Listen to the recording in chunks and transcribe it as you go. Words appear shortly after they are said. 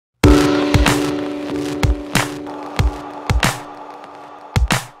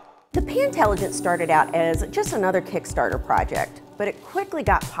The Ppintelligence started out as just another Kickstarter project, but it quickly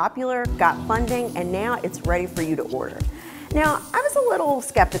got popular, got funding, and now it's ready for you to order. Now, I was a little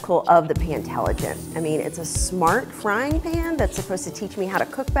skeptical of the Ppintelligent. I mean, it's a smart frying pan that's supposed to teach me how to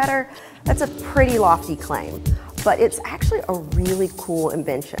cook better. That's a pretty lofty claim, but it's actually a really cool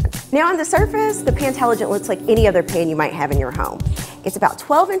invention. Now, on the surface, the Ppintelligent looks like any other pan you might have in your home. It's about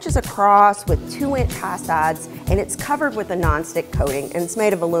 12 inches across with 2-inch high sides, and it's covered with a non-stick coating, and it's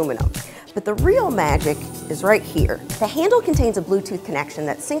made of aluminum. But the real magic is right here. The handle contains a Bluetooth connection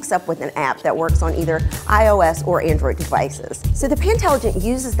that syncs up with an app that works on either iOS or Android devices. So the Ppintelligent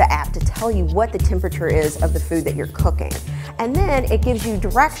uses the app to tell you what the temperature is of the food that you're cooking. And then it gives you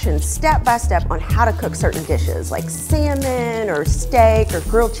directions step by step on how to cook certain dishes like salmon or steak or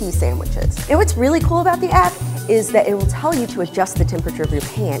grilled cheese sandwiches. And what's really cool about the app is that it will tell you to adjust the temperature of your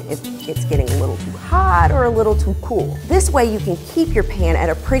pan if it's getting a little too hot or a little too cool. This way you can keep your pan at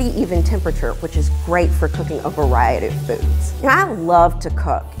a pretty even temperature, which is great for cooking a variety of foods. Now, I love to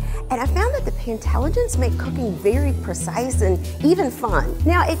cook, and I found that the Ppintelligence make cooking very precise and even fun.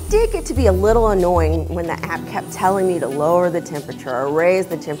 Now, it did get to be a little annoying when the app kept telling me to lower the temperature or raise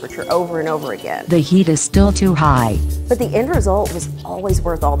the temperature over and over again. The heat is still too high. But the end result was always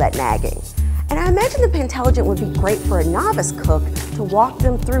worth all that nagging. And I imagine the Ppintelligent would be great for a novice cook to walk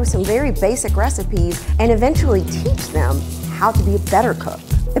them through some very basic recipes and eventually teach them how to be a better cook.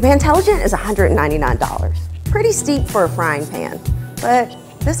 The Ppintelligent is $199. Pretty steep for a frying pan, but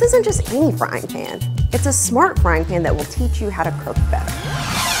this isn't just any frying pan. It's a smart frying pan that will teach you how to cook better.